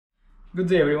Good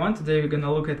day everyone, today we're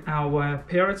gonna look at our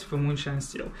Parrots for moonshine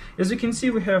steel. As you can see,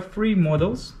 we have three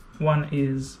models. One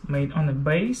is made on a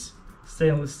base,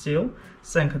 stainless steel.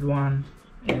 Second one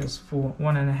is for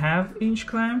 1.5 inch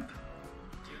clamp.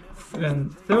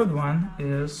 And third one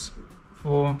is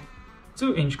for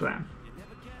 2 inch clamp.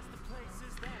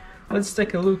 Let's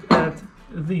take a look at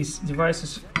these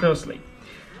devices firstly.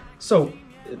 So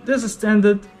there's a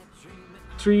standard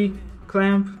 3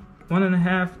 clamp,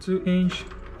 1.5, 2 inch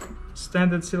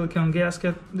standard silicone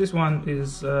gasket. This one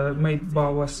is made by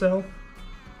ourselves,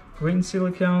 green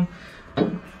silicone.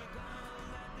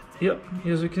 Yep,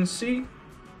 as you can see,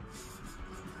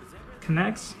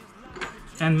 connects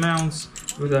and mounts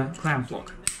with a clamp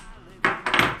lock.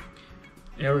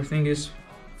 Everything is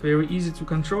very easy to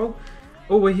control.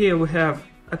 Over here we have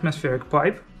atmospheric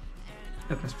pipe,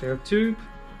 atmospheric tube.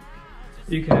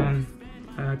 You can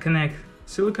connect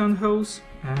silicone hose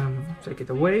and take it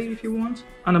away if you want.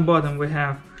 On the bottom we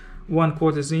have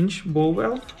 1/4 inch ball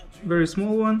valve, very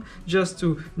small one, just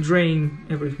to drain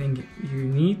everything you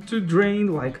need to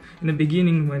drain. Like in the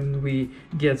beginning when we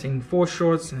getting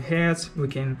foreshorts and heads, we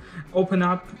can open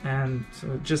up and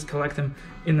just collect them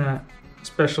in a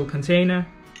special container.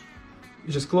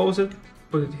 You just close it,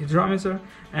 put it hydrometer,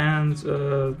 and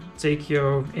take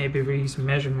your ABVs,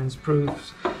 measurements,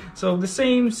 proofs. So the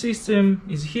same system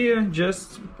is here,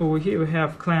 just over here we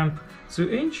have clamp 2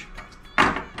 inch,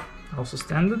 also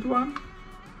standard one,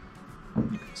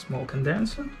 small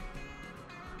condenser.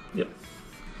 Yep,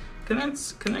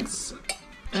 connects,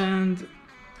 and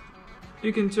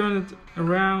you can turn it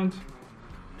around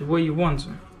the way you want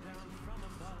to,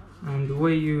 and the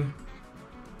way you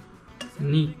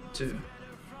need to.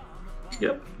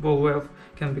 Yep, ball valve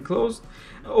can be closed.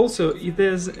 Also,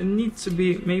 there's needs to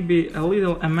be maybe a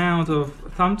little amount of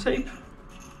thumb tape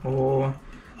or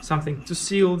something to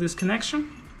seal this connection.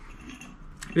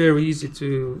 Very easy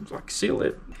to seal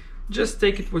it. Just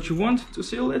take it what you want to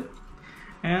seal it,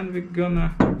 and we're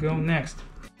gonna go next.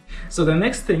 So the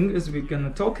next thing is we're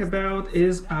gonna talk about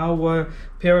is our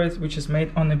Parrot, which is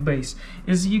made on a base.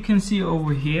 As you can see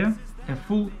over here, a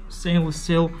full stainless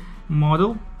steel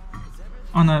model.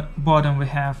 On the bottom we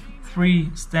have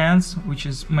 3 stands, which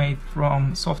is made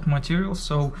from soft material,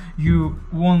 so you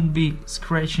won't be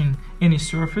scratching any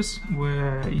surface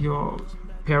where your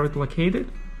Parrot located.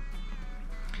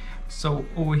 So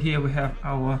over here we have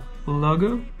our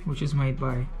logo, which is made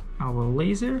by our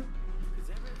laser.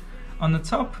 On the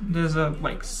top there's a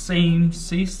same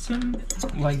system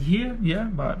like here, yeah,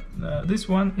 but this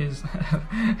one is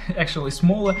actually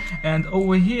smaller, and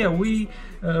over here we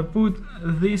put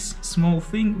this small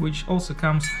thing which also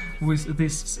comes with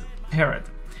this Parrot.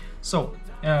 So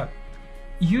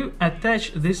you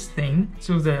attach this thing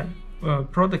to the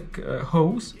product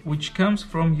hose which comes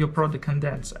from your product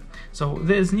condenser. So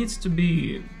there needs to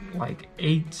be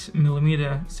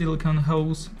 8mm silicone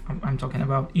hose. I'm talking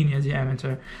about inner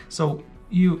diameter. So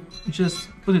you just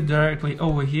put it directly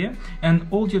over here, and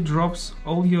all your drops,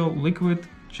 all your liquid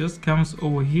just comes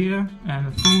over here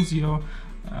and fills your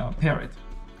Parrot.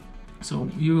 So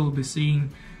you will be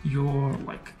seeing your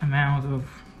amount of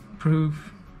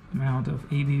proof, amount of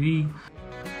ABV.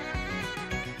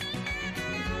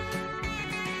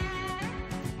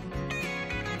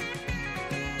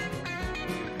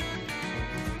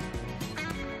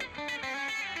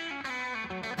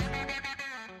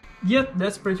 Yeah,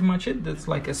 that's pretty much it. That's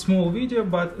a small video,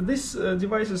 but these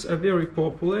devices are very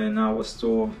popular in our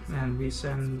store, and we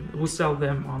sell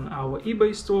them on our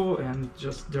eBay store and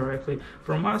just directly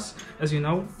from us. As you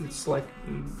know, it's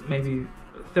maybe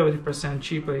 30%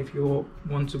 cheaper if you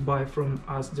want to buy from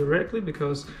us directly,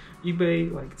 because eBay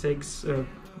takes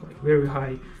very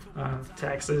high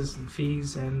taxes and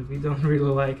fees, and we don't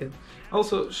really like it.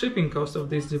 Also, shipping cost of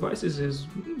these devices is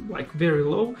very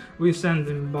low. We send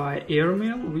them by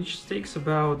airmail, which takes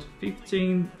about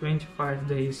 15-25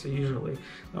 days usually.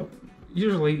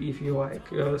 Usually if you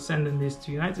sending this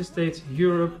to United States,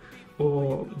 Europe,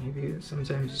 or maybe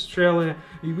sometimes Australia,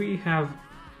 we have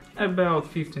about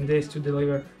 15 days to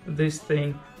deliver this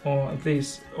thing or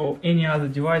any other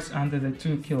device under the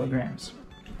 2 kilograms.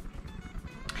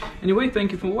 Anyway,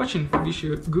 thank you for watching. Wish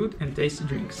you good and tasty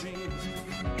drinks.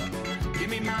 Give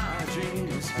me my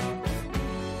dreams.